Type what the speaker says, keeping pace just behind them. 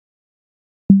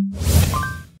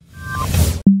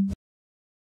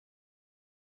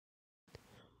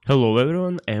Hello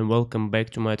everyone and welcome back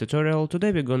to my tutorial.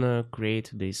 Today we're gonna create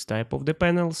this type of the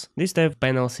panels. This type of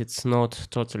panels, it's not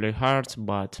totally hard,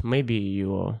 but maybe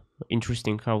you're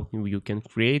interesting how you can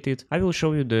create it. I will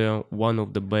show you the one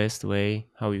of the best way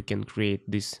how you can create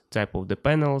this type of the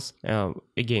panels.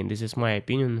 Again, this is my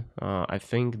opinion. I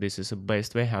think this is the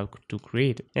best way how to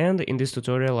create it. And in this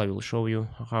tutorial I will show you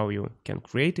how you can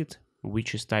create it,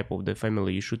 which is type of the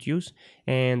family you should use,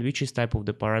 and which is type of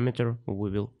the parameter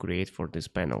we will create for this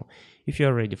panel. If you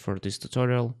are ready for this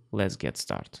tutorial, let's get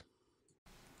started.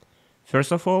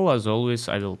 First of all, as always,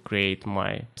 I will create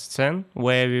my scene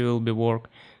where we will be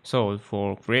work. So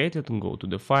for create it, go to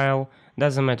the file.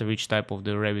 Doesn't matter which type of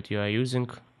the Revit you are using,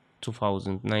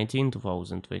 2019,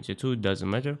 2022, doesn't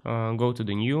matter. Go to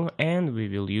the new and we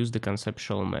will use the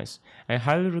conceptual mesh. I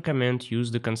highly recommend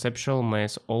use the conceptual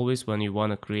mesh always when you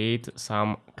want to create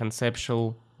some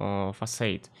conceptual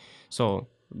facade. So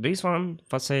this one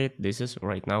facade, this is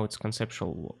right now it's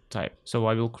conceptual type. So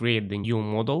I will create the new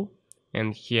model,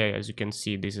 and here as you can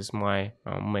see this is my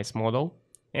mesh model,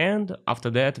 and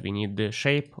after that we need the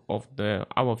shape of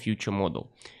our future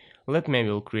model. Let me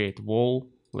will create wall.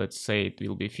 Let's say it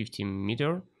will be 15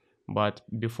 meter, but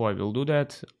before I will do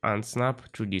that, unsnap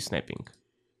 3D snapping,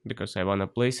 because I wanna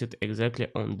place it exactly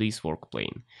on this work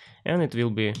plane, and it will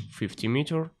be 50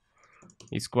 meter.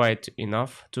 It's quite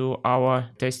enough to our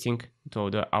testing,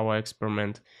 to our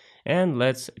experiment, and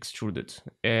let's extrude it.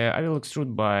 I will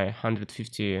extrude by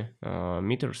 150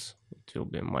 meters. It will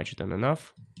be much than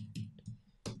enough,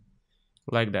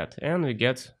 like that, and we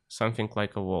get something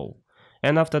like a wall.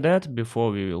 And after that,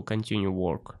 before we will continue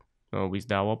work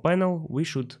with our panel, we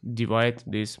should divide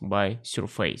this by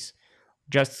surface.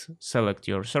 Just select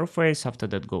your surface, after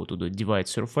that go to the divide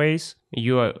surface.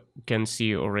 You can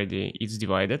see already it's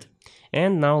divided.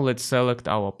 And now let's select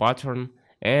our pattern,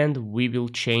 and we will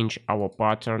change our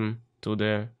pattern to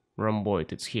the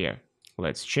rhomboid. It's here.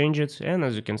 Let's change it, and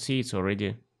as you can see it's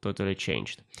already totally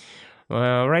changed.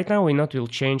 Right now we not will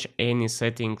change any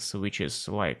settings, which is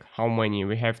like how many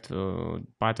we have to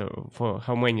for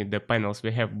how many the panels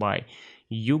we have by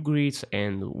U grids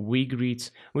and V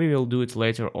grids. We will do it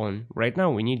later on. Right now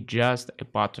we need just a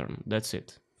pattern, that's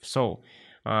it. So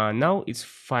now it's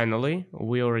finally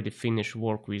we already finished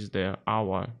work with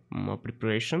our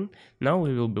preparation. Now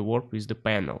we will be work with the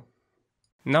panel.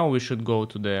 Now we should go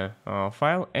to the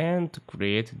file and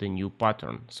create the new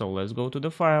pattern. So let's go to the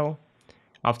file.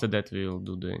 After that we will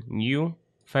do the new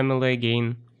family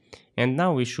again, and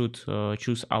now we should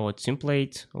choose our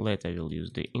template. I will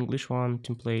use the English one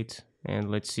template, and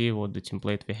let's see what the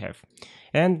template we have.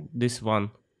 And this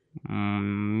one,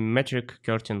 metric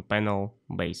curtain panel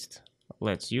based.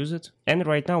 Let's use it. And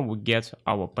right now we get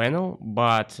our panel,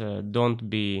 but don't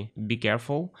be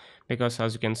careful, because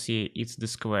as you can see it's the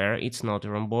square, it's not a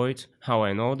rhomboid. How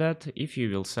I know that? If you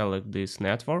will select this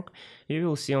network, you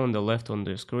will see on the left on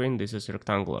the screen this is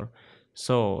rectangular.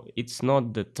 So it's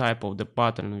not the type of the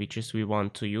pattern which is we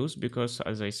want to use, because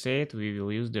as I said we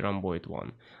will use the rhomboid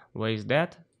one. Where is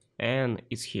that? And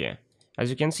it's here. As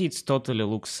you can see it's totally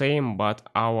looks same, but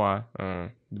our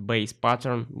base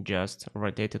pattern just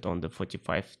rotated on the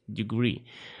 45-degree.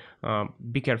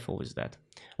 Be careful with that.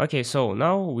 Okay, so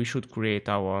now we should create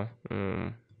our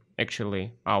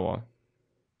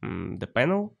the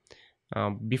panel.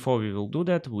 Before we will do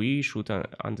that, we should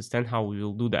understand how we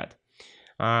will do that.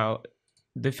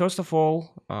 First of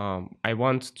all, I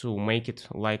want to make it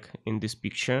like in this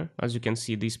picture. As you can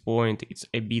see, this point it's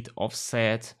a bit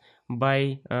offset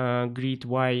by grid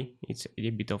Y. It's a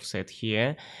bit offset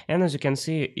here, and as you can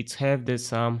see it's have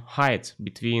some height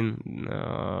between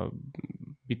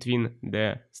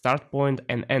the start point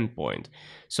and end point.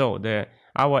 So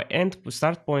our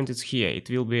start point is here. It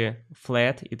will be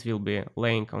flat, it will be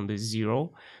laying on the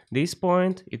 0. This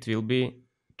point it will be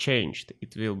changed,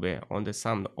 it will be on the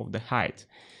sum of the height.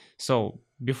 So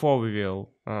before we will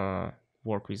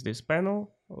work with this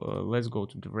panel, let's go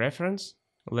to the reference.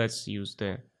 Let's use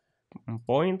the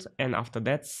point, and after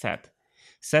that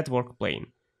set work plane.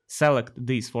 Select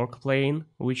this work plane,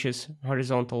 which is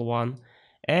horizontal one,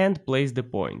 and place the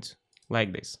point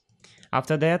like this.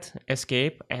 After that,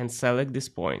 escape and select this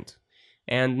point.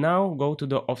 And now go to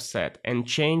the offset and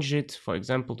change it, for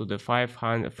example, to the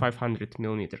 500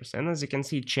 millimeters. And as you can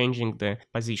see, changing the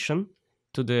position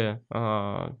to the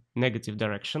negative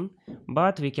direction,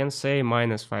 but we can say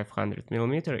minus 500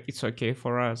 millimeter. It's okay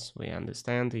for us. We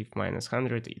understand if minus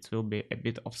 100, it will be a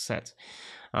bit offset.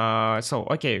 So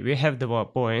okay, we have the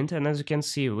point, and as you can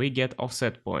see, we get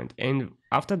offset point. And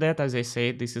after that, as I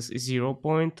said, this is 0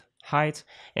 point height,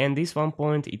 and this 1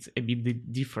 point, it's a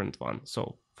bit different one.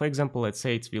 So for example, let's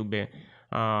say it will be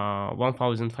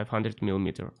 1500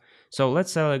 millimeter. So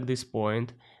let's select this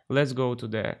point. Let's go to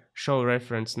the show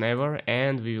reference never,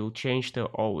 and we will change to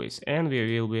always, and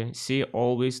we will see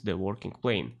always the working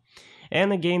plane.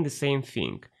 And again the same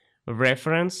thing,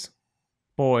 reference,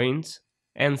 point,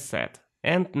 and set.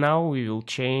 And now we will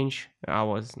change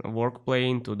our work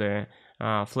plane to the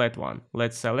flat one.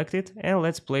 Let's select it and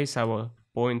let's place our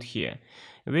point here.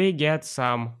 We get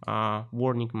some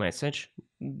warning message.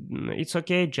 It's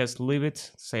okay, just leave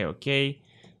it, say okay,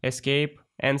 escape,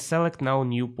 and select now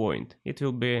new point. It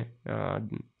will be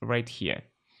right here.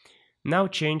 Now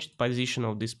change position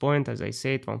of this point, as I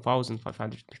said,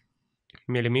 1500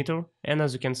 millimeter, and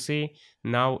as you can see,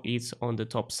 now it's on the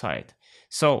top side.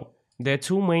 So the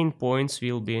two main points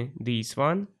will be this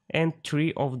one and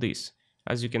three of this.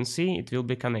 As you can see, it will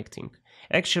be connecting.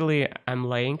 Actually, I'm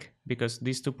lying, because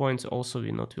these 2 points also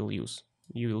we not will use.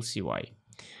 You will see why.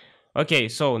 Okay,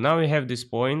 so now we have this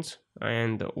point,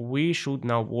 and we should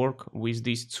now work with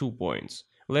these 2 points.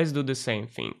 Let's do the same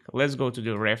thing. Let's go to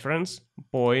the reference,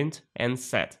 point, and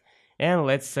set. And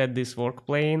let's set this work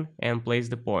plane and place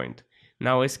the point.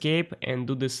 Now escape and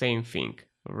do the same thing.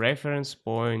 Reference,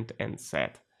 point, and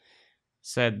set.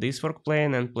 Set this work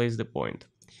plane and place the point.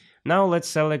 Now let's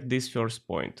select this first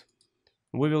point.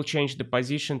 We will change the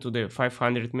position to the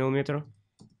 500 millimeter.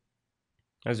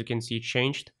 As you can see, it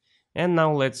changed. And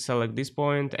now let's select this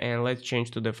point and let's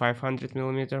change to the 500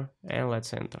 millimeter and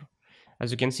let's enter.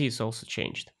 As you can see, it's also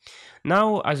changed.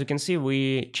 Now, as you can see,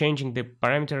 we changing the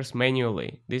parameters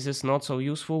manually. This is not so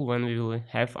useful when we will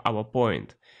have our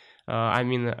point.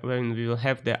 When we will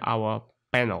have our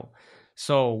panel.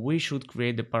 So we should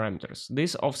create the parameters.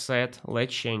 This offset,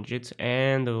 let's change it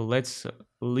and let's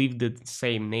leave the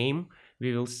same name.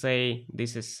 We will say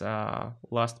this is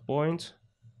last point,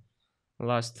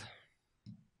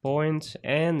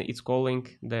 and it's calling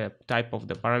the type of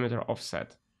the parameter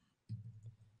offset.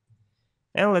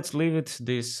 And let's leave it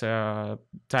this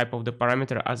type of the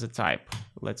parameter as a type.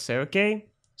 Let's say okay.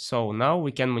 So now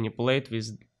we can manipulate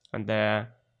with the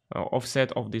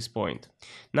offset of this point.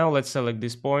 Now let's select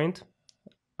this point,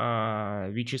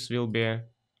 which will be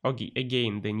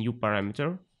again the new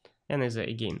parameter, and as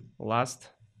again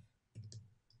last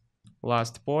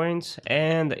point,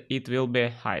 and it will be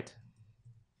height.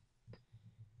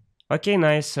 Okay,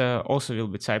 nice. Also will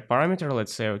be type parameter.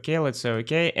 Let's say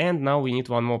okay, and now we need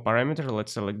one more parameter.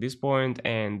 Let's select this point,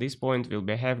 and this point will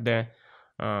be have the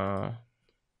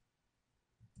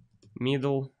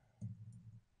middle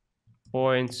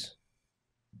point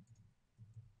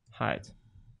height.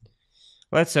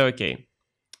 Let's say okay.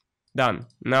 Done.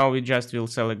 Now we just will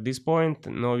select this point.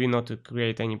 No, we not to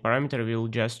create any parameter. We'll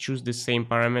just choose the same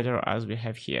parameter as we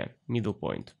have here, middle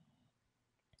point.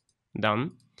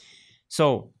 Done.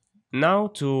 So now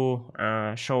to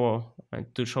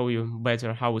show you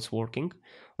better how it's working,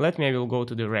 I will go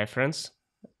to the reference,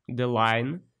 the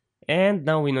line, and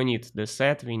now we don't need the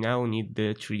set, we now need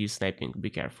the 3D snapping. Be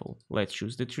careful. Let's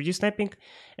choose the 3D snapping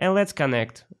and let's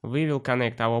connect. We will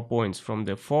connect our points from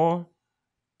the 4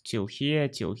 till here,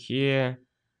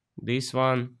 this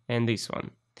one and this one.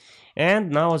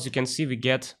 And now as you can see, we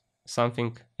get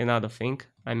another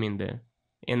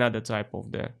type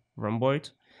of the rhomboid.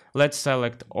 Let's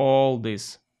select all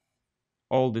these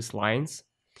lines,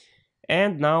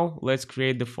 and now let's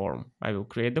create the form. I will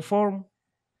create the form.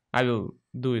 I will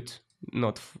do it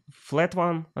not flat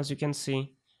one, as you can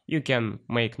see. You can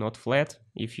make not flat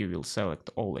if you will select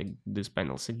all these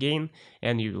panels again,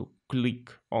 and you will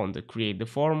click on the create the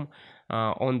form.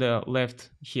 On the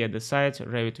left here, the side,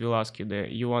 Revit will ask you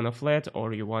you wanna flat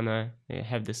or you wanna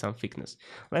have the some thickness.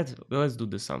 Let's do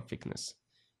the some thickness.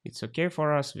 It's okay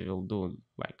for us. We will do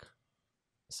like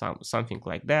something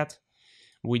like that.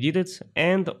 We did it,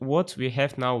 and what we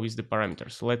have now is the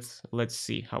parameters. Let's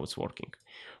see how it's working.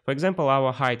 For example,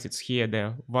 our height is here,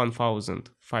 the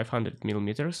 1500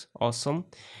 millimeters. Awesome.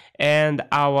 And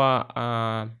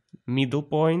our middle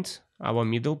point,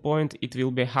 it will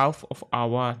be half of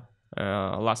our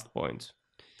last point,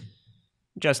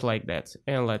 just like that.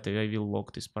 And I will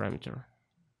lock this parameter.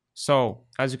 So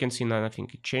as you can see, nothing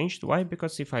changed. Why?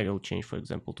 Because if I will change, for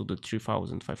example, to the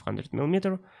 3500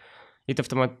 millimeter,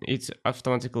 it's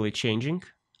automatically changing.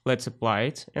 Let's apply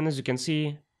it, and as you can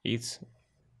see, it's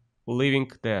leaving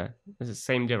the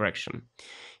same direction.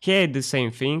 Here the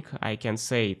same thing. I can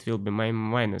say it will be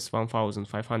minus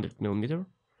 1500 millimeter,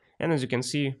 and as you can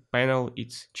see, panel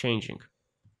it's changing.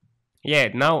 Yeah,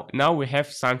 now we have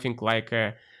something like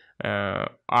a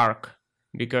arc,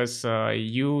 because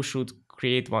you should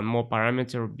create one more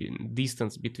parameter,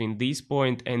 distance between this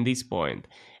point and this point,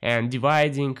 and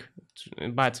dividing,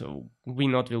 but we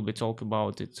not will be talk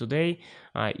about it today.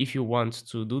 If you want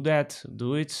to do that,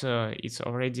 do it. It's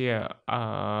already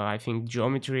I think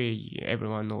geometry,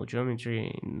 everyone know geometry,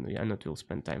 I not will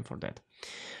spend time for that.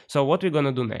 So what we're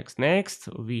gonna do next? Next,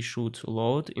 we should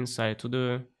load inside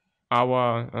to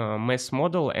our mesh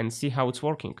model and see how it's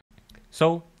working.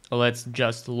 So let's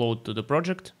just load to the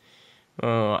project.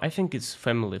 I think it's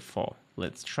family 4.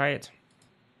 Let's try it.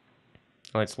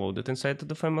 Let's load it inside to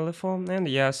the family 4. And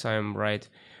yes, I'm right.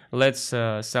 Let's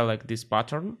select this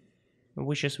pattern,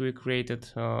 which is we created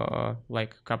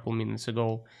like a couple minutes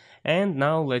ago. And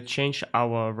now let's change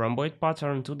our rhomboid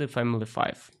pattern to the family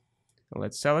 5.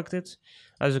 Let's select it.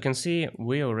 As you can see,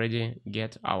 we already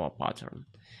get our pattern.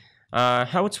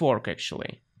 How it's work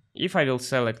actually? If I will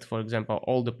select, for example,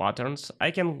 all the patterns,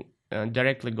 I can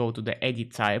directly go to the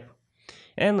edit type.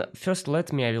 And first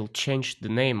I will change the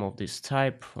name of this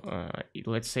type.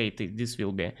 Let's say this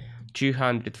will be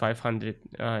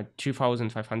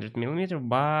 2500 millimeter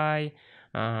by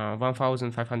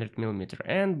 1500 millimeter.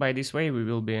 And by this way, we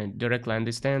will be directly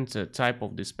understand the type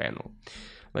of this panel.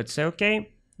 Let's say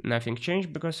okay. Nothing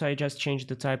changed because I just changed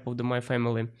the type of my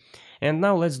family. And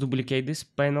now let's duplicate this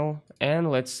panel, and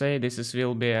let's say this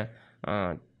will be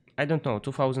I don't know,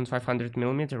 2500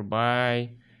 millimeter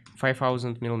by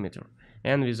 5000 millimeter,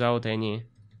 and without any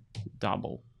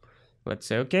double. Let's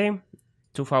say okay,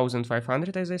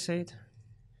 2500 as I said,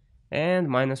 and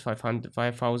minus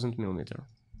 5000 millimeter.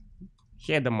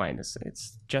 Here the minus,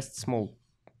 it's just small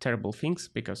terrible things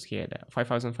because here the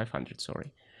 5500,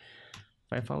 sorry.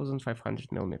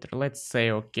 5500 millimeter. Let's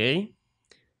say okay.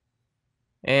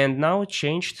 And now it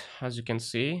changed, as you can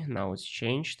see. Now it's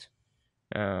changed.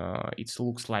 It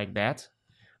looks like that.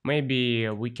 Maybe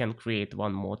we can create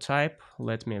one more type.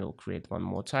 Let me create one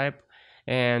more type.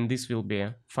 And this will be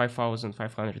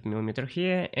 5500 millimeter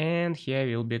here, and here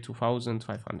will be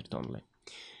 2500 only.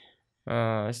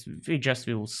 We just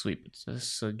will sweep it.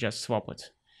 So just swap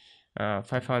it.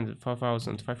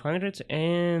 5500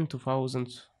 and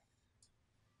 2000.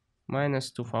 Minus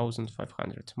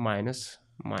 2500 minus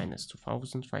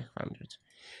 2500.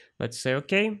 Let's say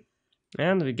okay,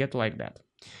 and we get like that.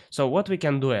 So what we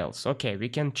can do else? Okay, we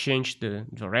can change the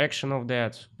direction of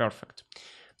that, perfect.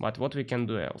 But what we can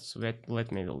do else?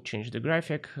 Let me change the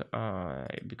graphic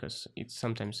because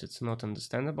sometimes it's not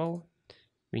understandable.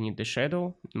 We need the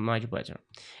shadow, much better.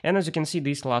 And as you can see,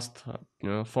 these last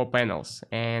 4 panels,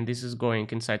 and this is going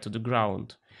inside to the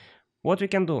ground. What we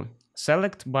can do?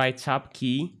 Select by tab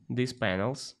key these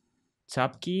panels,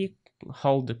 tab key,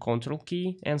 hold the control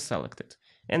key and select it.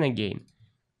 And again,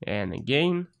 and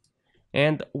again.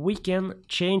 And we can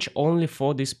change only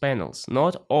for these panels,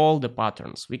 not all the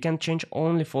patterns. We can change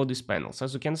only for these panels.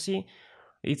 As you can see,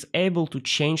 it's able to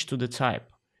change to the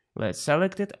type. Let's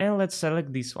select it and let's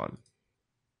select this one.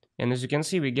 And as you can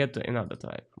see, we get another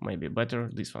type. Maybe better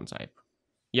this one type.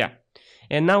 Yeah,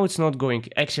 and now it's not going,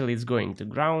 actually it's going to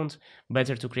ground.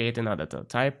 Better to create another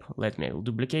type. Let me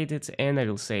duplicate it, and I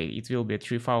will say it will be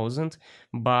 3000,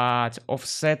 but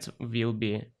offset will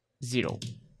be 0.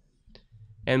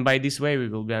 And by this way we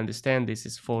will be understand this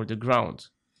is for the ground.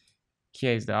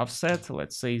 Here is the offset,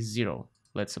 let's say 0.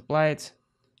 Let's apply it,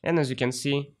 and as you can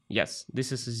see, yes,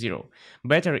 this is 0.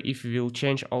 Better if we will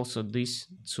change also these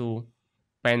 2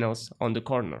 panels on the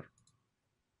corner.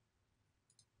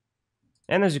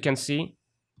 And as you can see,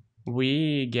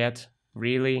 we get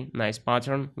really nice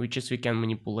pattern, which is we can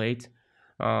manipulate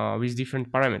with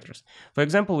different parameters. For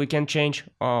example, we can change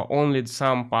only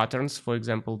some patterns. For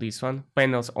example, this one,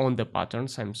 panels on the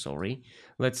patterns, I'm sorry.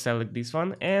 Let's select this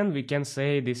one, and we can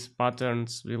say these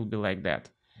patterns will be like that.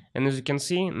 And as you can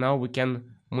see, now we can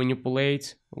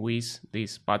manipulate with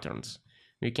these patterns.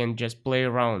 We can just play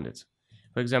around it.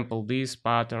 For example, these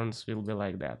patterns will be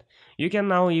like that. You can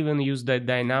now even use the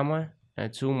dynamo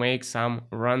to make some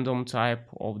random type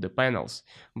of the panels.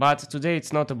 But today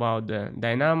it's not about the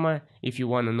dynamo. If you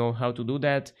want to know how to do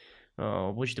that,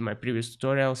 watch my previous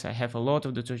tutorials. I have a lot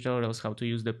of the tutorials how to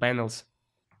use the panels.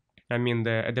 I mean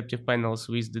the adaptive panels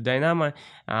with the dynamo.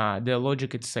 The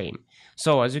logic is same.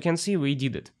 So as you can see, we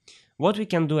did it. What we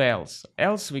can do else?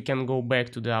 Else we can go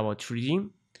back to our 3D.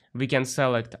 We can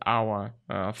select our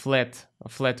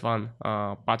flat one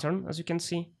pattern, as you can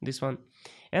see, this one.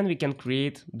 And we can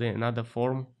create another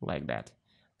form like that.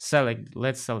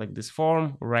 Let's select this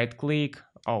form, right click.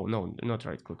 Oh no, not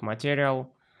right click,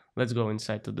 material. Let's go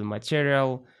inside to the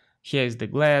material. Here is the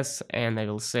glass, and I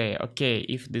will say, okay,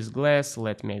 if this glass,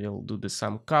 I will do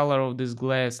some color of this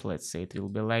glass. Let's say it will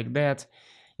be like that.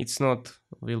 It's not,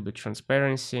 will be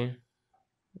transparency.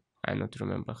 I not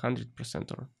remember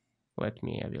 100%, or let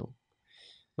me I will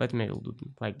do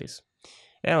it like this.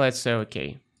 And let's say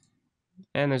okay.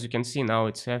 And as you can see now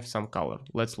it has some color.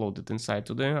 Let's load it inside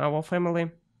to our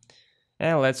family,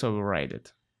 and let's override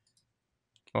it.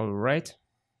 Override.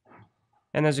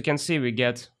 And as you can see, we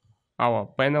get our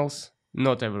panels,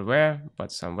 not everywhere,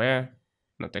 but somewhere.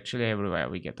 Not actually everywhere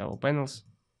we get our panels.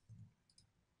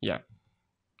 Yeah,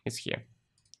 it's here.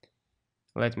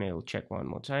 Let me check one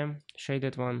more time.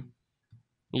 Shaded one.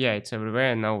 Yeah, it's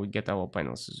everywhere. Now we get our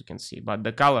panels, as you can see. But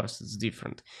the colors is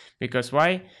different. Because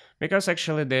why? Because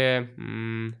actually the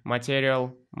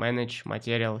material, manage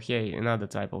material, here another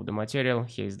type of the material.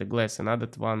 Here is the glass, another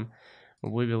one.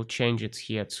 We will change it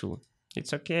here too.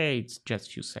 It's okay, it's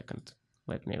just few seconds.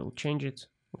 Let me will change it.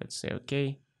 Let's say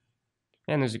okay.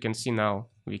 And as you can see now,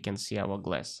 we can see our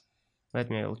glass. Let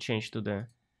me will change to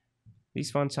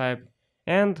this one type.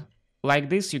 And like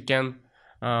this, you can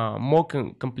more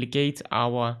complicate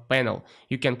our panel.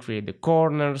 You can create the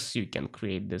corners, you can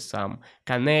create some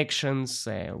connections,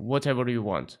 whatever you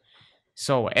want.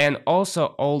 So, and also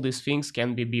all these things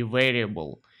can be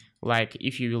variable. Like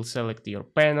if you will select your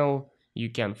panel, you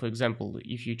can, for example,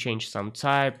 if you change some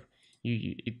type,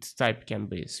 its type can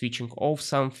be switching off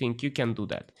something, you can do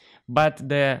that. But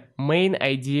the main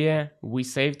idea, we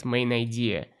saved main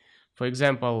idea. For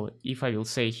example, if I will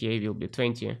say here will be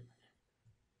 20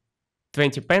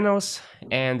 panels,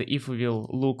 and if we will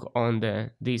look on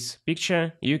this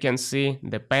picture, you can see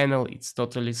the panel, it's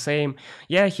totally same.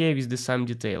 Yeah, here is some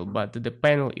detail, but the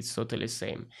panel is totally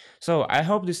same. So I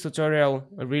hope this tutorial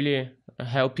really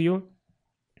help you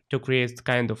to create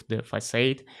kind of the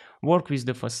facade, work with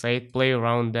the facade, play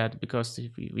around that, because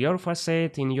if your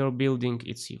facade in your building,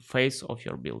 it's the face of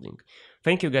your building.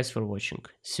 Thank you guys for watching.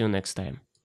 See you next time.